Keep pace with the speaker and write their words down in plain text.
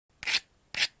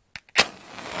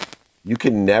you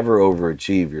can never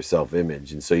overachieve your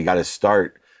self-image. And so you got to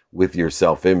start with your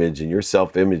self-image, and your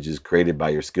self-image is created by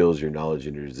your skills, your knowledge,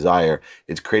 and your desire.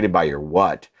 It's created by your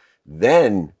what.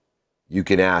 Then you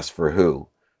can ask for who.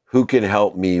 Who can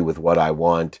help me with what I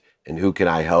want, and who can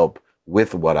I help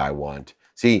with what I want?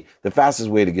 See, the fastest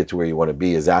way to get to where you want to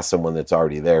be is ask someone that's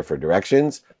already there for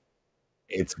directions.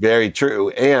 It's very true.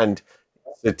 And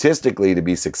statistically, to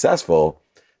be successful,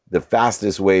 the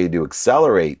fastest way to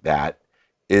accelerate that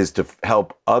is to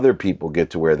help other people get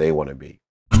to where they want to be.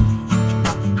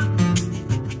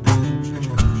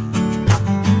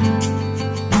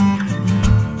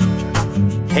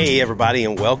 Hey everybody,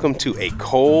 and welcome to a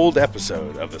cold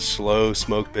episode of the Slow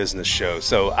Smoke Business Show.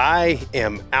 So I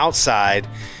am outside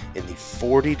in the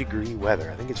 40-degree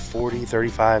weather. I think it's 40,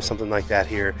 35, something like that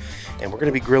here. And we're going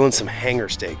to be grilling some hanger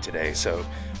steak today. So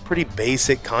pretty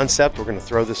basic concept. We're going to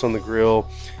throw this on the grill,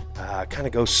 kind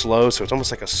of go slow. So it's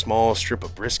almost like a small strip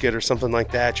of brisket or something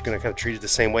like that. You're going to kind of treat it the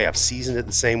same way. I've seasoned it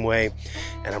the same way.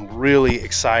 And I'm really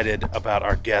excited about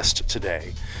our guest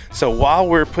today. So while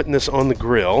we're putting this on the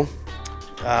grill,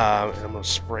 and I'm going to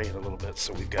spray it a little bit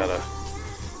so we've got a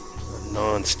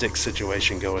non-stick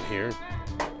situation going here.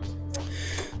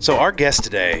 So our guest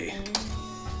today,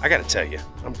 I got to tell you,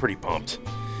 I'm pretty pumped.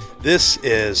 This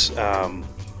is,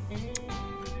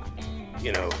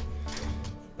 you know,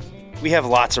 we have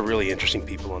lots of really interesting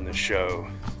people on this show,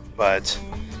 but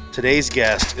today's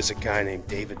guest is a guy named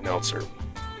David Meltzer.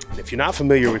 And if you're not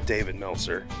familiar with David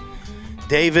Meltzer,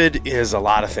 David is a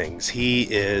lot of things. He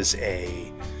is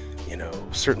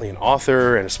certainly an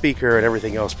author and a speaker and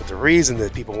everything else, but the reason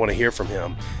that people want to hear from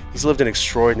him, he's lived an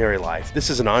extraordinary life. This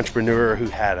is an entrepreneur who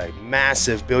had a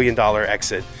massive billion-dollar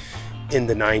exit in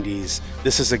the 90s.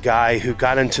 This is a guy who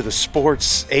got into the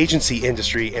sports agency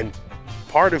industry, and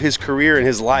part of his career and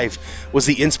his life was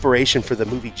the inspiration for the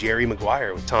movie Jerry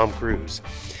Maguire with Tom Cruise.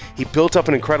 He built up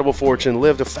an incredible fortune,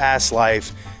 lived a fast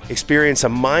life, experienced a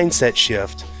mindset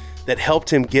shift that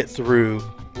helped him get through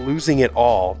losing it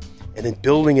all and then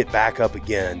building it back up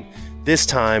again, this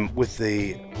time with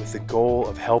the goal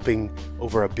of helping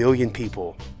over 1 billion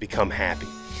people become happy.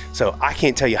 So I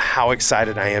can't tell you how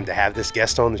excited I am to have this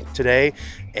guest on today,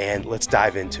 and let's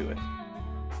dive into it.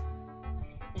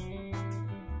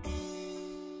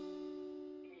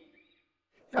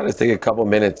 I'll just take a couple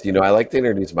minutes. I like to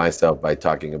introduce myself by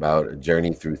talking about a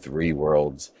journey through 3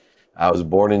 worlds. I was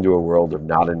born into a world of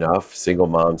not enough, single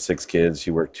mom, 6 kids. She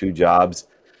worked 2 jobs,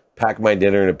 packed my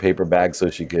dinner in a paper bag so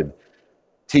she could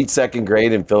teach 2nd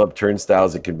grade and fill up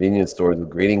turnstiles at convenience stores with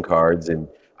greeting cards. And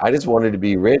I just wanted to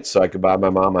be rich so I could buy my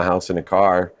mom a house and a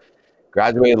car.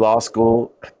 Graduated law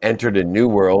school, entered a new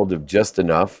world of just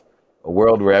enough, a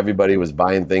world where everybody was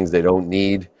buying things they don't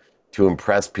need to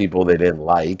impress people they didn't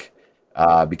like.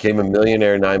 Became a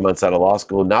millionaire 9 months out of law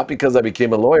school, not because I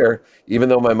became a lawyer, even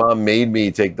though my mom made me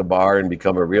take the bar and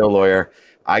become a real lawyer.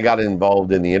 I got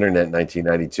involved in the internet in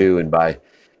 1992, and by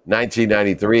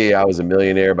 1993, I was a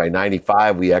millionaire. By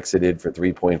 95, we exited for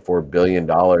 $3.4 billion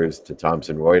to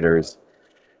Thomson Reuters.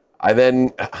 I then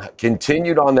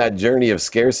continued on that journey of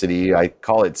scarcity. I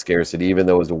call it scarcity, even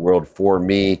though it was a world for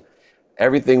me.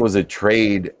 Everything was a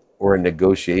trade or a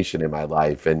negotiation in my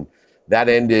life. And that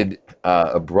ended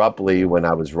abruptly when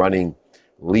I was running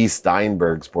Lee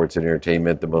Steinberg Sports and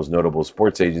Entertainment, the most notable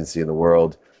sports agency in the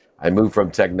world. I moved from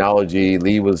technology.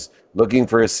 Lee was looking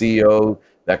for a CEO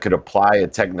that could apply a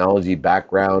technology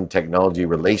background, technology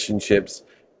relationships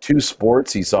to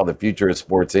sports. He saw the future of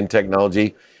sports in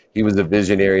technology. He was a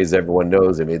visionary, as everyone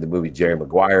knows. They made the movie Jerry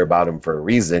Maguire about him for a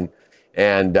reason.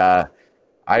 And I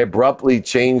abruptly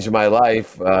changed my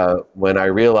life when I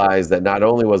realized that not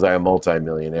only was I a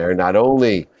multimillionaire, not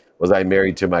only was I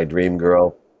married to my dream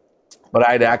girl, but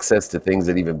I had access to things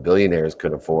that even billionaires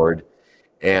could afford.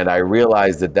 And I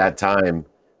realized at that time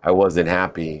I wasn't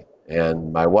happy.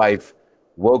 And my wife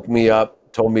woke me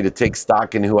up, told me to take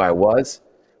stock in who I was,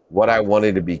 what I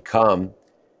wanted to become.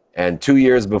 And 2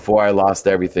 years before I lost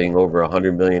everything, over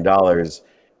 $100 million,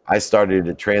 I started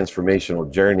a transformational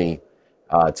journey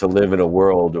to live in a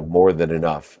world of more than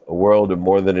enough, a world of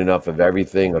more than enough of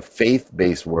everything, a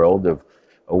faith-based world, of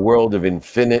a world of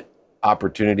infinite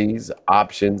opportunities,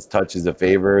 options, touches of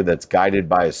favor that's guided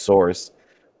by a source,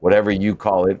 whatever you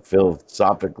call it,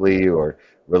 philosophically or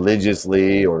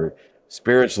religiously or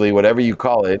spiritually, whatever you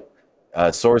call it,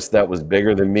 a source that was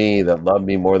bigger than me, that loved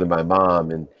me more than my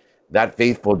mom. And that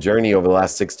faithful journey over the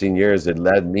last 16 years had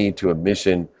led me to a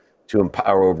mission to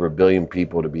empower over 1 billion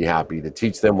people to be happy, to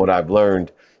teach them what I've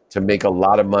learned, to make a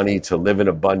lot of money, to live in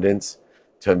abundance,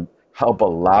 to help a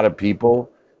lot of people,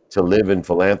 to live in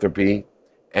philanthropy,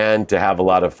 and to have a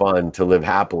lot of fun, to live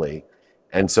happily.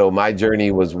 And so my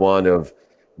journey was one of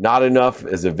not enough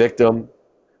as a victim,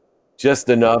 just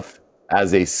enough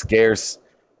as a scarce,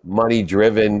 money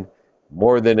driven,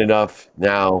 more than enough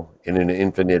now in an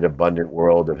infinite, abundant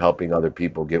world of helping other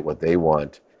people get what they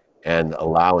want and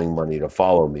allowing money to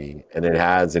follow me. And it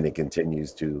has, and it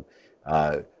continues to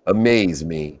amaze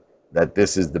me that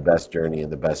this is the best journey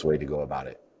and the best way to go about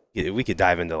it. Yeah, we could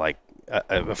dive into like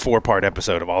a four-part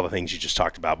episode of all the things you just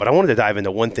talked about, but I wanted to dive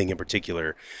into one thing in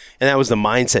particular, and that was the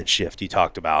mindset shift you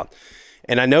talked about.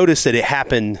 And I noticed that it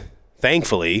happened,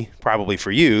 thankfully, probably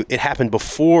for you, it happened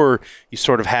before you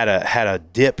sort of had a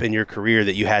dip in your career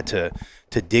that you had to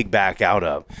dig back out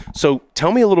of. So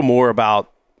tell me a little more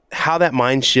about how that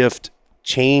mind shift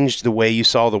changed the way you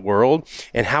saw the world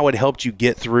and how it helped you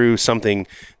get through something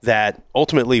that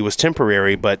ultimately was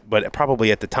temporary, but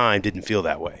probably at the time didn't feel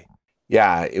that way.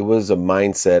 Yeah, it was a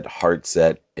mindset, heart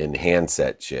set, and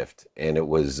handset shift. And it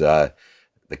was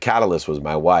the catalyst was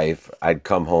my wife. I'd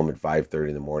come home at 5:30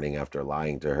 in the morning after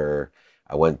lying to her.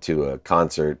 I went to a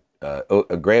concert, a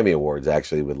Grammy Awards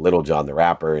actually, with Little John the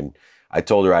Rapper, and I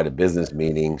told her I had a business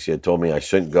meeting. She had told me I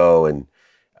shouldn't go, and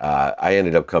I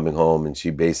ended up coming home, and she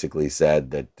basically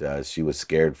said that she was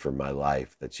scared for my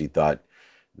life, that she thought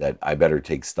that I better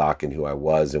take stock in who I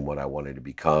was and what I wanted to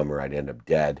become, or I'd end up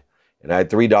dead. And I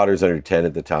had 3 daughters under 10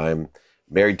 at the time,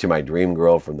 married to my dream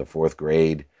girl from the 4th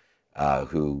grade,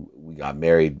 who we got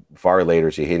married far later.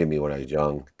 She hated me when I was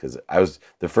young because I was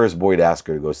the first boy to ask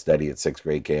her to go study at 6th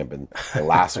grade camp and the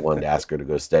last one to ask her to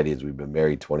go study, as we've been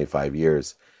married 25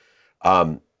 years.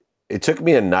 It took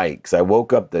me a night because I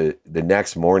woke up the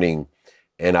next morning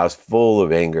and I was full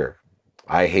of anger.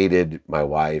 I hated my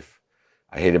wife.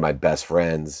 I hated my best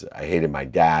friends. I hated my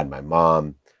dad, my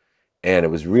mom. And it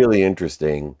was really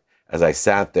interesting as I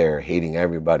sat there hating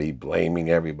everybody, blaming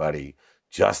everybody,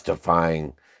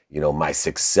 justifying, my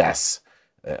success,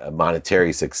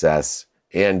 monetary success,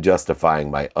 and justifying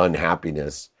my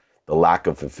unhappiness, the lack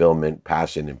of fulfillment,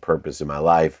 passion, and purpose in my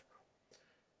life.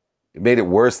 It made it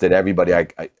worse that everybody,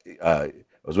 I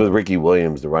was with Ricky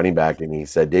Williams, the running back, and he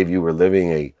said, Dave, you were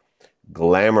living a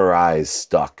glamorized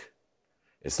stuck.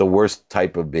 It's the worst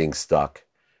type of being stuck,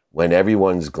 when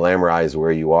everyone's glamorized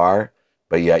where you are,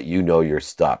 but yet you're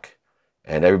stuck.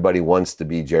 And everybody wants to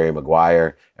be Jerry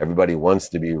Maguire. Everybody wants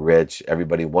to be rich.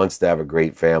 Everybody wants to have a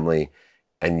great family.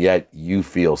 And yet you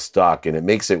feel stuck. And it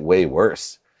makes it way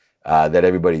worse that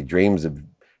everybody dreams of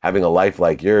having a life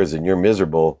like yours and you're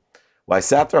miserable. Well, I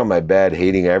sat there on my bed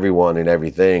hating everyone and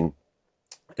everything.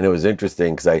 And it was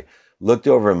interesting because I looked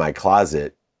over in my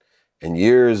closet, and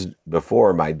years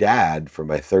before, my dad, for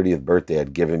my 30th birthday,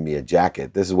 had given me a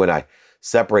jacket. This is when I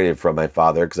separated from my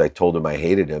father because I told him I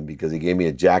hated him, because he gave me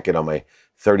a jacket on my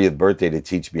 30th birthday to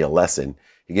teach me a lesson.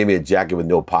 He gave me a jacket with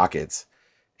no pockets.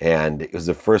 And it was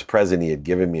the first present he had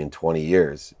given me in 20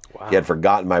 years. Wow. He had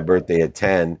forgotten my birthday at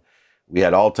 10. We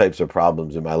had all types of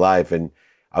problems in my life. And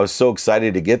I was so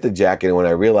excited to get the jacket. And when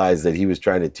I realized that he was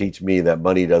trying to teach me that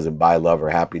money doesn't buy love or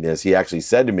happiness, he actually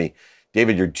said to me,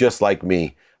 David, you're just like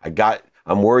me.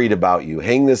 I'm worried about you.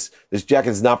 Hang this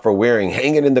jacket's not for wearing.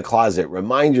 Hang it in the closet.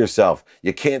 Remind yourself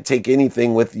you can't take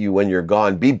anything with you when you're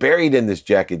gone. Be buried in this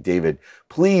jacket, David.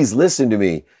 Please listen to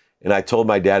me. And I told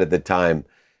my dad at the time,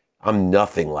 I'm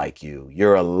nothing like you.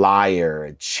 You're a liar,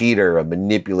 a cheater, a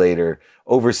manipulator,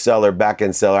 overseller,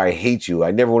 back-end seller. I hate you. I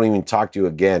never want to even talk to you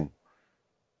again.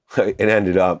 It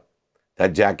ended up,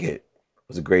 that jacket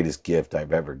was the greatest gift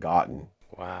I've ever gotten.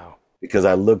 Wow. Because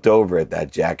I looked over at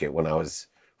that jacket when I was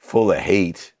full of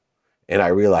hate, and I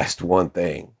realized one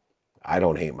thing. I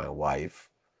don't hate my wife.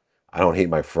 I don't hate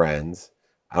my friends.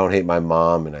 I don't hate my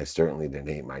mom, and I certainly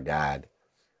didn't hate my dad.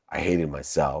 I hated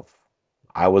myself.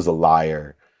 I was a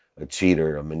liar, a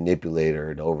cheater, a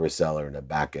manipulator, an overseller, and a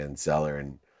back-end seller,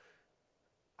 and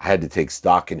I had to take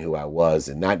stock in who I was.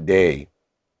 And that day,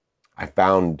 I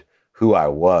found who I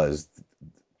was,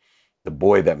 the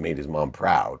boy that made his mom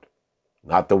proud,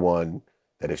 not the one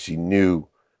that if she knew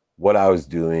what I was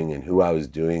doing and who I was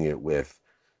doing it with,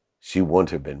 she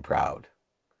wouldn't have been proud.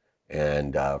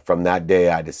 And from that day,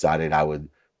 I decided I would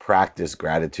practice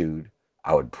gratitude.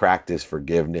 I would practice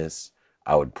forgiveness.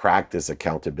 I would practice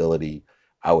accountability.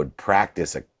 I would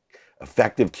practice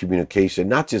effective communication,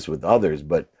 not just with others,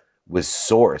 but with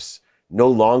source. No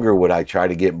longer would I try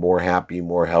to get more happy,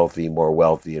 more healthy, more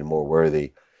wealthy, and more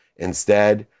worthy.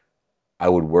 Instead, I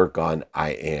would work on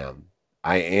I am.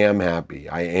 I am happy.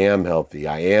 I am healthy.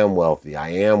 I am wealthy. I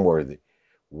am worthy.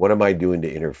 What am I doing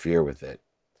to interfere with it?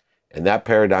 And that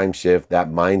paradigm shift, that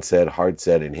mindset, heart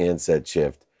set, and handset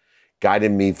shift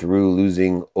guided me through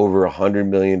losing over $100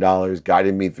 million,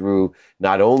 guided me through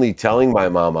not only telling my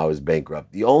mom I was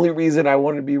bankrupt. The only reason I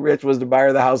wanted to be rich was to buy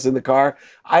her the house and the car.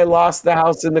 I lost the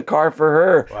house and the car for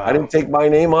her. I Wow. didn't take my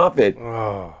name off it,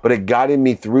 Oh. but it guided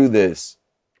me through this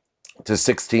to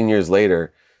 16 years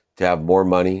later to have more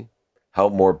money,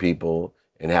 help more people,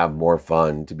 and have more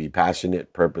fun, to be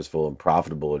passionate, purposeful, and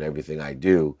profitable in everything I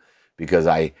do, because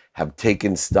I have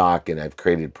taken stock and I've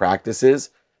created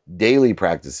practices, daily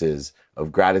practices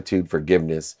of gratitude,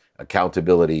 forgiveness,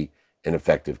 accountability, and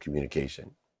effective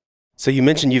communication. So you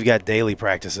mentioned you've got daily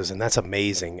practices, and that's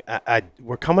amazing.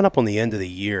 We're coming up on the end of the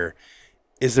year.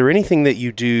 Is there anything that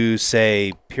you do,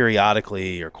 say,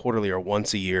 periodically or quarterly or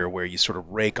once a year, where you sort of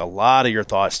rake a lot of your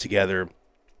thoughts together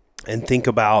and think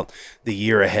about the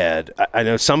year ahead? I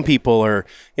know some people are,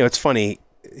 it's funny,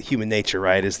 human nature,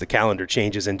 right? As the calendar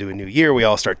changes into a new year, we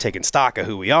all start taking stock of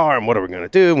who we are and what are we going to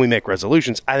do, and we make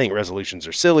resolutions. I think resolutions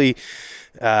are silly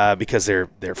because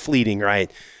they're fleeting,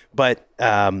 right? But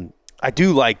I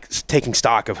do like taking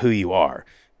stock of who you are.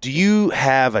 Do you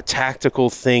have a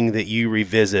tactical thing that you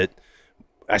revisit?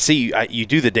 I see you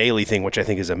do the daily thing, which I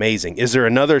think is amazing. Is there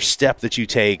another step that you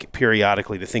take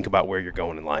periodically to think about where you're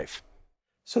going in life?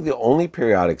 So the only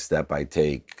periodic step I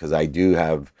take, because I do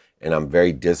have, and I'm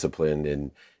very disciplined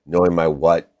in knowing my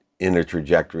what in the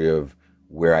trajectory of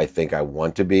where I think I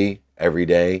want to be every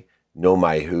day, know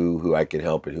my who I can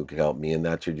help and who can help me in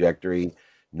that trajectory,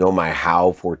 know my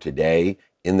how for today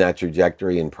in that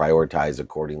trajectory, and prioritize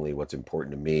accordingly what's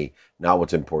important to me, not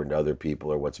what's important to other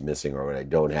people or what's missing or what I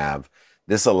don't have.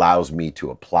 This allows me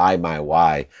to apply my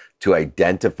why to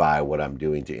identify what I'm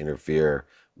doing to interfere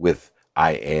with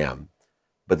I am.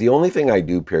 But the only thing I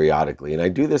do periodically, and I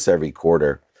do this every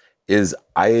quarter, is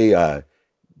I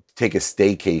take a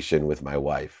staycation with my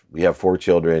wife. We have 4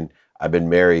 children. I've been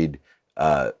married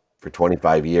for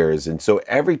 25 years. And so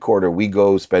every quarter we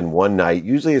go spend one night,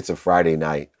 usually it's a Friday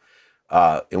night.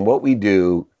 And what we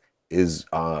do is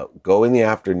go in the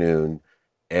afternoon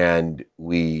and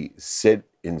we sit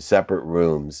in separate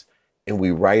rooms and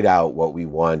we write out what we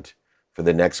want for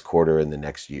the next quarter and the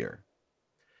next year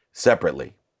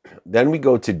separately. Then we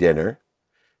go to dinner.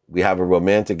 We have a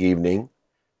romantic evening.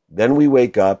 Then we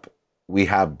wake up, we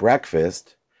have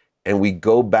breakfast, and we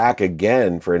go back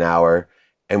again for an hour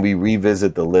and we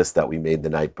revisit the list that we made the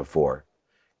night before,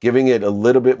 giving it a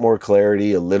little bit more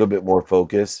clarity, a little bit more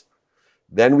focus.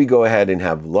 Then we go ahead and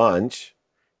have lunch.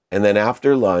 And then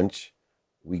after lunch,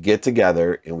 we get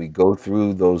together and we go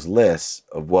through those lists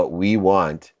of what we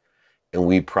want and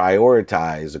we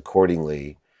prioritize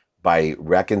accordingly by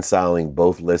reconciling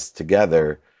both lists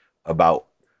together about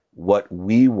what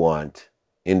we want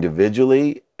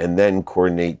individually and then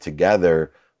coordinate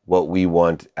together what we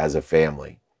want as a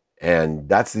family. And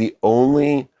that's the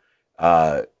only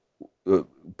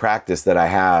practice that I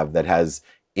have that has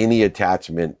any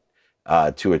attachment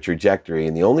to a trajectory.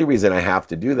 And the only reason I have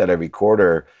to do that every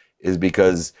quarter is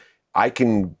because I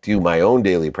can do my own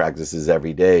daily practices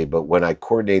every day, but when I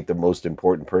coordinate the most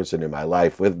important person in my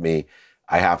life with me,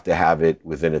 I have to have it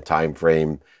within a time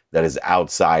frame that is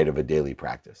outside of a daily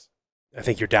practice. I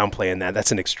think you're downplaying that.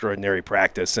 That's an extraordinary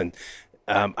practice. And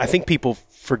I think people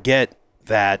forget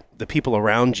that the people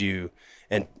around you,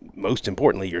 and most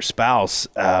importantly, your spouse,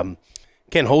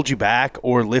 can hold you back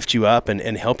or lift you up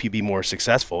and help you be more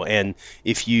successful. And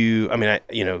if you,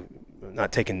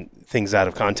 not taking things out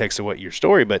of context of what your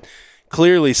story, but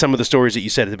clearly some of the stories that you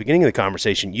said at the beginning of the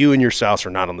conversation, you and your spouse are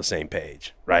not on the same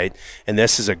page, right? And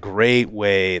this is a great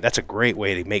way, that's a great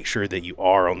way to make sure that you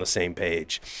are on the same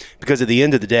page. Because at the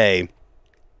end of the day,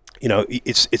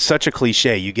 it's such a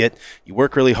cliche. You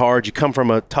work really hard, you come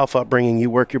from a tough upbringing, you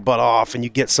work your butt off and you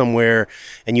get somewhere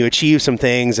and you achieve some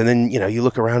things. And then, you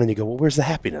look around and you go, well, where's the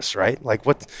happiness, right? Like,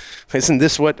 isn't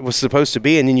this what was supposed to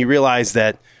be? And then you realize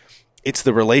that it's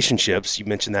the relationships. You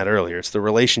mentioned that earlier. It's the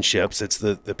relationships. It's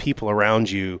the people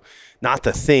around you, not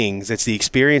the things. It's the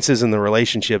experiences and the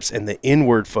relationships and the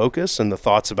inward focus and the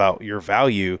thoughts about your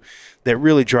value that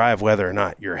really drive whether or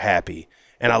not you're happy.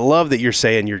 And I love that you're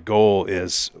saying your goal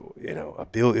is, a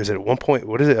billion. Is it at one point?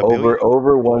 What is it?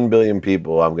 Over 1 billion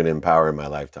people I'm going to empower in my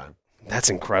lifetime.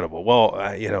 That's incredible. Well,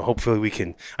 hopefully we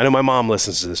can. I know my mom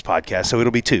listens to this podcast, so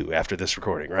it'll be 2 after this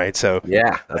recording, right? So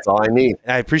yeah, that's all I need.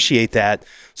 I appreciate that.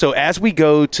 So as we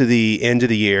go to the end of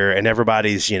the year and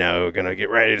everybody's, going to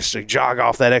get ready to jog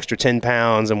off that extra 10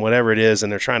 pounds and whatever it is,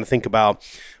 and they're trying to think about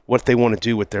what they want to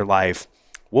do with their life,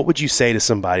 what would you say to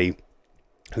somebody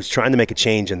who's trying to make a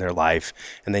change in their life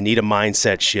and they need a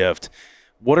mindset shift?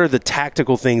 What are the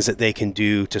tactical things that they can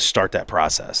do to start that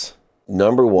process?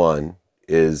 Number one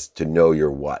is to know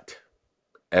your what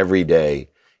every day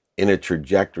in a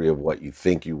trajectory of what you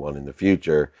think you want in the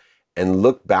future, and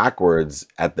look backwards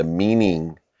at the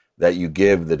meaning that you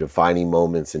give the defining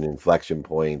moments and inflection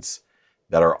points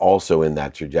that are also in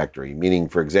that trajectory. Meaning,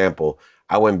 for example,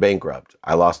 I went bankrupt.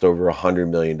 I lost over $100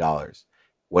 million.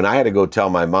 When I had to go tell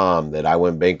my mom that I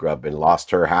went bankrupt and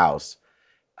lost her house,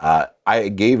 I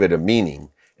gave it a meaning,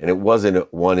 and it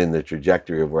wasn't one in the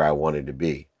trajectory of where I wanted to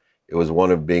be. It was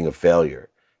one of being a failure.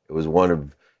 It was one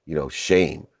of,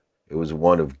 shame. It was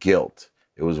one of guilt.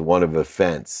 It was one of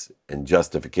offense and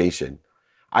justification.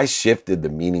 I shifted the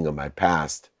meaning of my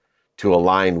past to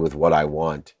align with what I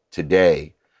want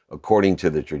today, according to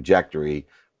the trajectory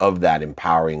of that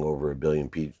empowering over 1 billion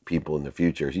people in the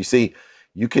future. You see,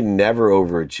 you can never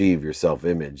overachieve your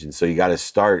self-image. And so you got to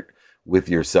start with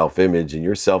your self-image, and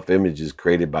your self-image is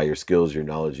created by your skills, your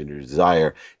knowledge, and your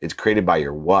desire. It's created by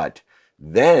your what.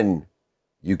 Then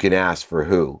you can ask for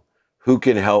who. Who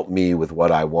can help me with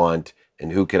what I want,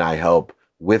 and who can I help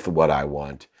with what I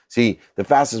want? See, the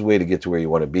fastest way to get to where you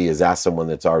want to be is ask someone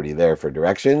that's already there for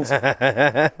directions.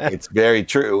 It's very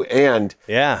true. And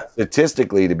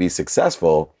statistically, to be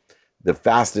successful, the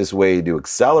fastest way to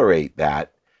accelerate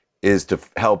that is to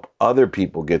help other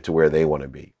people get to where they want to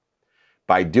be.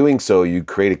 By doing so, you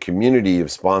create a community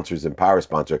of sponsors and power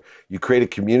sponsor. You create a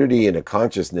community and a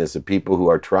consciousness of people who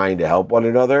are trying to help one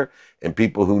another and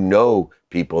people who know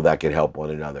people that can help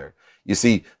one another. You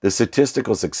see, the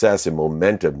statistical success and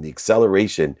momentum, the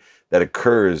acceleration that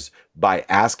occurs by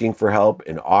asking for help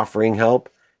and offering help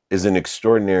is an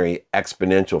extraordinary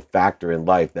exponential factor in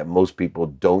life that most people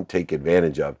don't take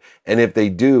advantage of. And if they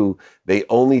do, they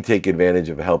only take advantage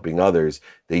of helping others.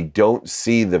 They don't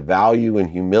see the value and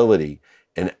humility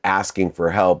in asking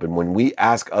for help. And when we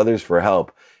ask others for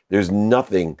help, there's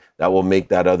nothing that will make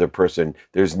that other person,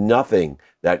 there's nothing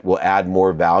that will add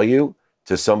more value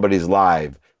to somebody's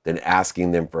life than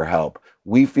asking them for help.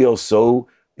 We feel so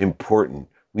important.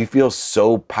 We feel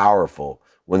so powerful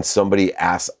when somebody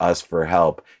asks us for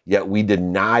help, yet we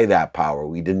deny that power.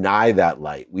 We deny that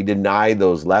light. We deny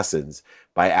those lessons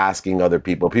by asking other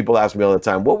people. People ask me all the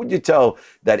time, what would you tell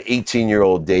that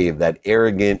 18-year-old Dave, that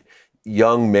arrogant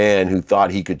young man who thought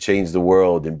he could change the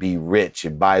world and be rich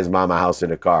and buy his mom a house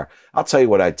and a car? I'll tell you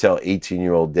what I tell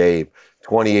 18-year-old Dave,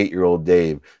 28-year-old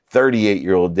Dave,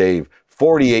 38-year-old Dave,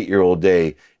 48-year-old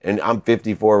Dave, and I'm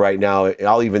 54 right now.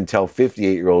 I'll even tell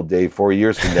 58-year-old Dave 4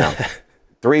 years from now.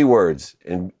 3 words,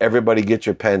 and everybody get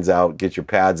your pens out, get your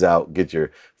pads out, get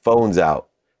your phones out.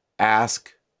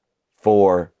 Ask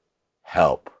for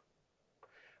help.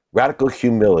 Radical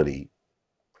humility,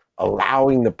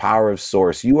 allowing the power of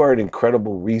source. You are an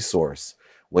incredible resource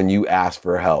when you ask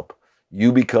for help.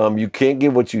 You can't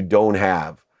give what you don't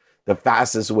have. The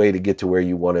fastest way to get to where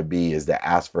you want to be is to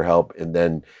ask for help and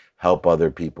then help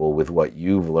other people with what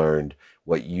you've learned,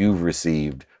 what you've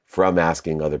received from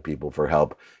asking other people for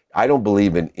help. I don't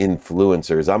believe in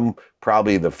influencers. I'm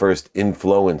probably the first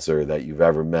influencer that you've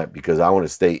ever met because I want to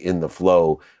stay in the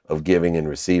flow of giving and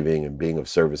receiving and being of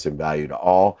service and value to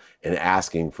all and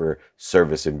asking for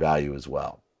service and value as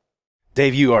well.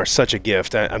 Dave, you are such a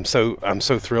gift. I'm so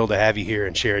thrilled to have you here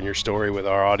and sharing your story with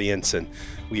our audience, and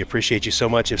we appreciate you so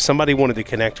much. If somebody wanted to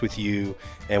connect with you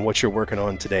and what you're working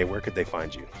on today, where could they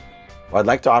find you? Well, I'd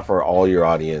like to offer all your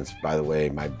audience, by the way,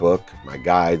 my book, my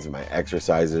guides, my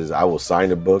exercises. I will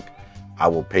sign a book. I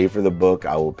will pay for the book.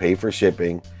 I will pay for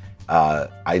shipping.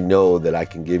 I know that I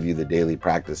can give you the daily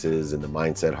practices and the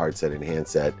mindset, heart set, and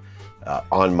handset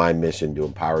on my mission to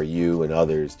empower you and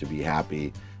others to be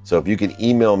happy. So if you can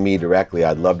email me directly,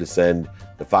 I'd love to send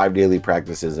the 5 daily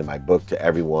practices in my book to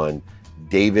everyone.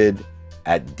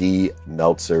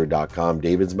 David@dmeltzer.com.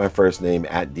 David's my first name,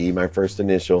 @D my first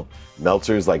initial.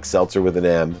 Meltzer is like seltzer with an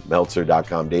M,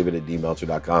 Meltzer.com,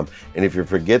 David@dmeltzer.com. And if you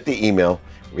forget the email,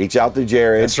 reach out to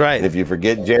Jarrod. That's right. And if you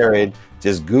forget Jarrod,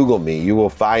 just Google me. You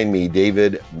will find me,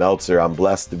 David Meltzer. I'm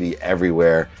blessed to be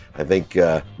everywhere. I think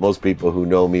most people who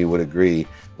know me would agree.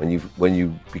 When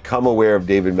you become aware of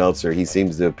David Meltzer, he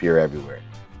seems to appear everywhere.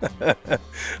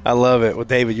 I love it. Well,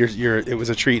 David, it was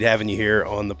a treat having you here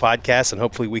on the podcast, and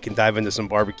hopefully we can dive into some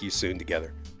barbecue soon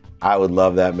together. I would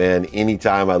love that, man.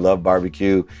 Anytime. I love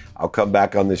barbecue. I'll come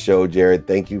back on the show, Jarrod.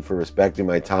 Thank you for respecting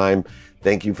my time.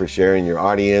 Thank you for sharing your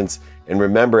audience. And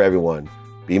remember, everyone,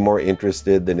 be more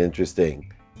interested than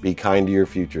interesting. Be kind to your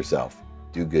future self.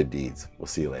 Do good deeds. We'll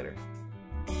see you later.